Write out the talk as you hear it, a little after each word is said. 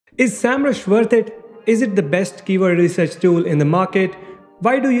Is SEMRush worth it? Is it the best keyword research tool in the market?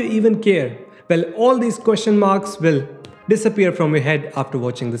 Why do you even care? Well, all these question marks will disappear from your head after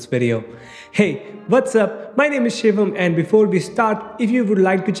watching this video. Hey, what's up? My name is Shivam, and before we start, if you would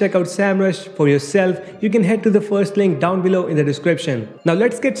like to check out SEMRush for yourself, you can head to the first link down below in the description. Now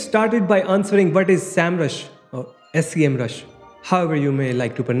let's get started by answering what is SEMRush or SEMRush, however you may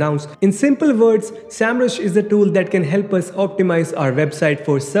like to pronounce. In simple words, SEMRush is a tool that can help us optimize our website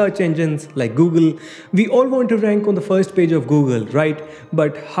for search engines like Google. We all want to rank on the first page of Google, right?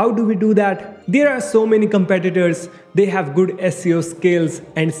 But how do we do that? There are so many competitors. They have good SEO skills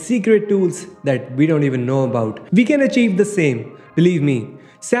and secret tools that we don't even know about. We can achieve the same, believe me.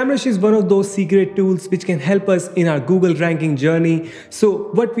 SEMRush is one of those secret tools which can help us in our Google ranking journey. So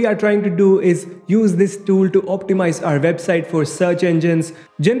what we are trying to do is use this tool to optimize our website for search engines.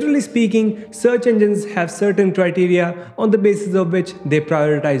 Generally speaking, search engines have certain criteria on the basis of which they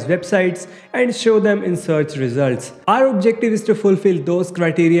prioritize websites and show them in search results. Our objective is to fulfill those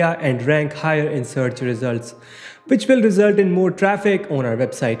criteria and rank higher in search results, which will result in more traffic on our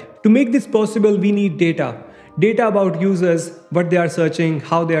website. To make this possible, we need data. Data about users, what they are searching,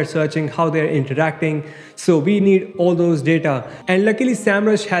 how they are interacting. So we need all those data. And luckily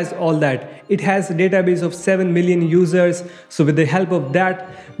SEMRush has all that. It has a database of 7 million users. So with the help of that,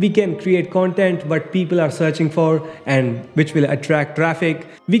 we can create content what people are searching for and which will attract traffic.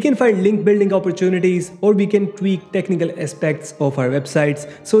 We can find link building opportunities, or we can tweak technical aspects of our websites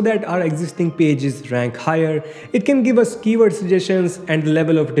so that our existing pages rank higher. It can give us keyword suggestions and the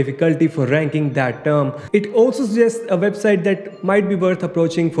level of difficulty for ranking that term. It also suggests a website that might be worth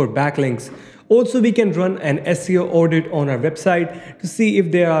approaching for backlinks. Also, we can run an SEO audit on our website to see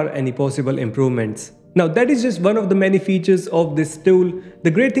if there are any possible improvements. Now that is just one of the many features of this tool.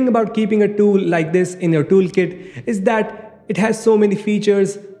 The great thing about keeping a tool like this in your toolkit is that it has so many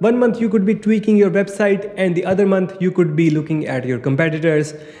features. One month you could be tweaking your website and the other month you could be looking at your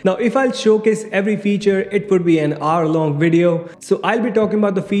competitors. Now if I'll showcase every feature, it would be an hour-long video. So I'll be talking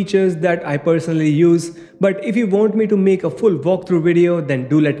about the features that I personally use. But if you want me to make a full walkthrough video, then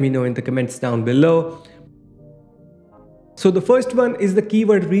do let me know in the comments down below. So the first one is the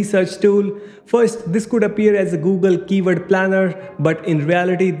keyword research tool. First, this could appear as a Google keyword planner, but in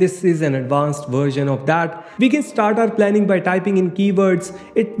reality, this is an advanced version of that. We can start our planning by typing in keywords.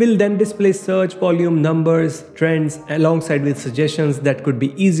 It will then display search volume, numbers, trends, alongside with suggestions that could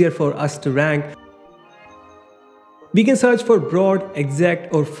be easier for us to rank. We can search for broad,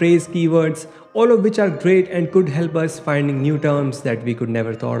 exact, or phrase keywords, all of which are great and could help us finding new terms that we could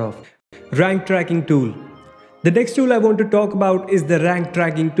never thought of. Rank tracking tool. The next tool I want to talk about is the rank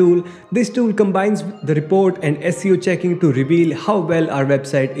tracking tool. This tool combines the report and SEO checking to reveal how well our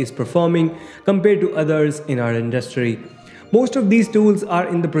website is performing compared to others in our industry. Most of these tools are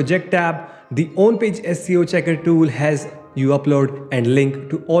in the project tab. The on-page SEO checker tool has you upload and link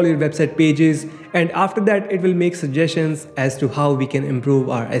to all your website pages, and after that it will make suggestions as to how we can improve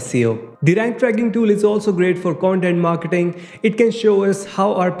our SEO. The rank tracking tool is also great for content marketing. It can show us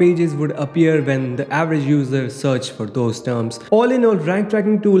how our pages would appear when the average user search for those terms. All in all, rank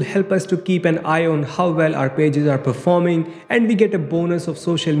tracking tool help us to keep an eye on how well our pages are performing, and we get a bonus of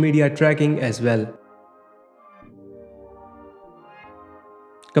social media tracking as well.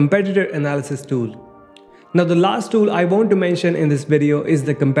 Competitor analysis tool. Now the last tool I want to mention in this video is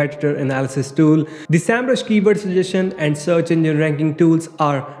the competitor analysis tool. The SEMRush keyword suggestion and search engine ranking tools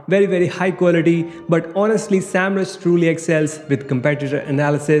are very high quality, but honestly SEMRush truly excels with competitor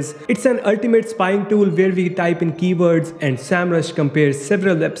analysis. It's an ultimate spying tool where we type in keywords and SEMRush compares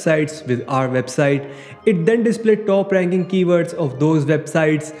several websites with our website. It then displays top ranking keywords of those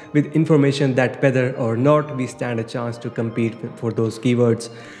websites with information that whether or not we stand a chance to compete for those keywords.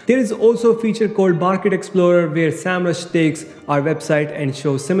 There is also a feature called Market Explorer where SEMRush takes our website and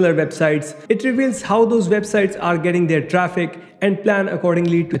shows similar websites. It reveals how those websites are getting their traffic and plan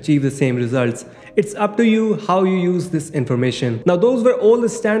accordingly to achieve the same results. It's up to you how you use this information. Now those were all the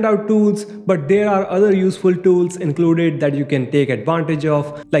standout tools, but there are other useful tools included that you can take advantage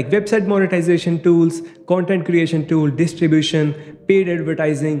of, like website monetization tools, content creation tool, distribution, paid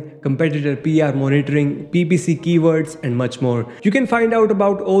advertising, competitor PR monitoring, PPC keywords, and much more. You can find out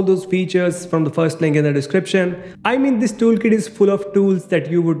about all those features from the first link in the description. I mean, this toolkit is full of tools that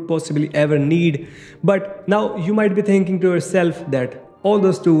you would possibly ever need. But now you might be thinking to yourself that all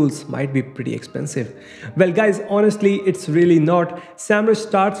those tools might be pretty expensive. Well guys, honestly, it's really not. SEMRush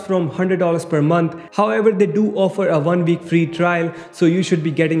starts from $100 per month. However, they do offer a 1-week free trial, so you should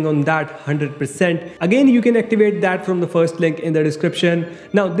be getting on that 100%. Again, you can activate that from the first link in the description.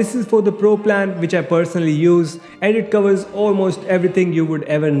 Now, this is for the Pro plan, which I personally use, and it covers almost everything you would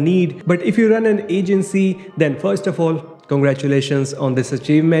ever need. But if you run an agency, then first of all, congratulations on this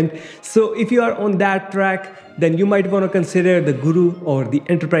achievement. So if you are on that track, then you might want to consider the Guru or the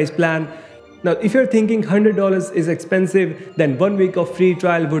Enterprise plan. Now, if you're thinking $100 is expensive, then 1 week of free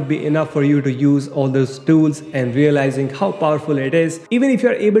trial would be enough for you to use all those tools and realizing how powerful it is. Even if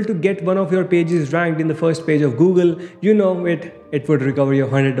you're able to get one of your pages ranked in the first page of Google, you know it would recover your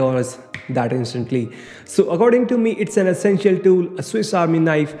 $100 that instantly. So according to me, it's an essential tool, a Swiss Army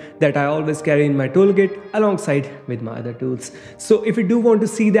knife that I always carry in my toolkit alongside with my other tools. So if you do want to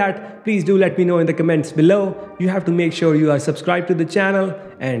see that, please do let me know in the comments below. You have to make sure you are subscribed to the channel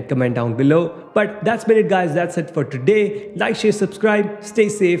and comment down below. But that's been it guys, that's it for today. Like, share, subscribe, stay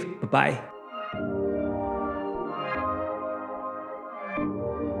safe, bye-bye.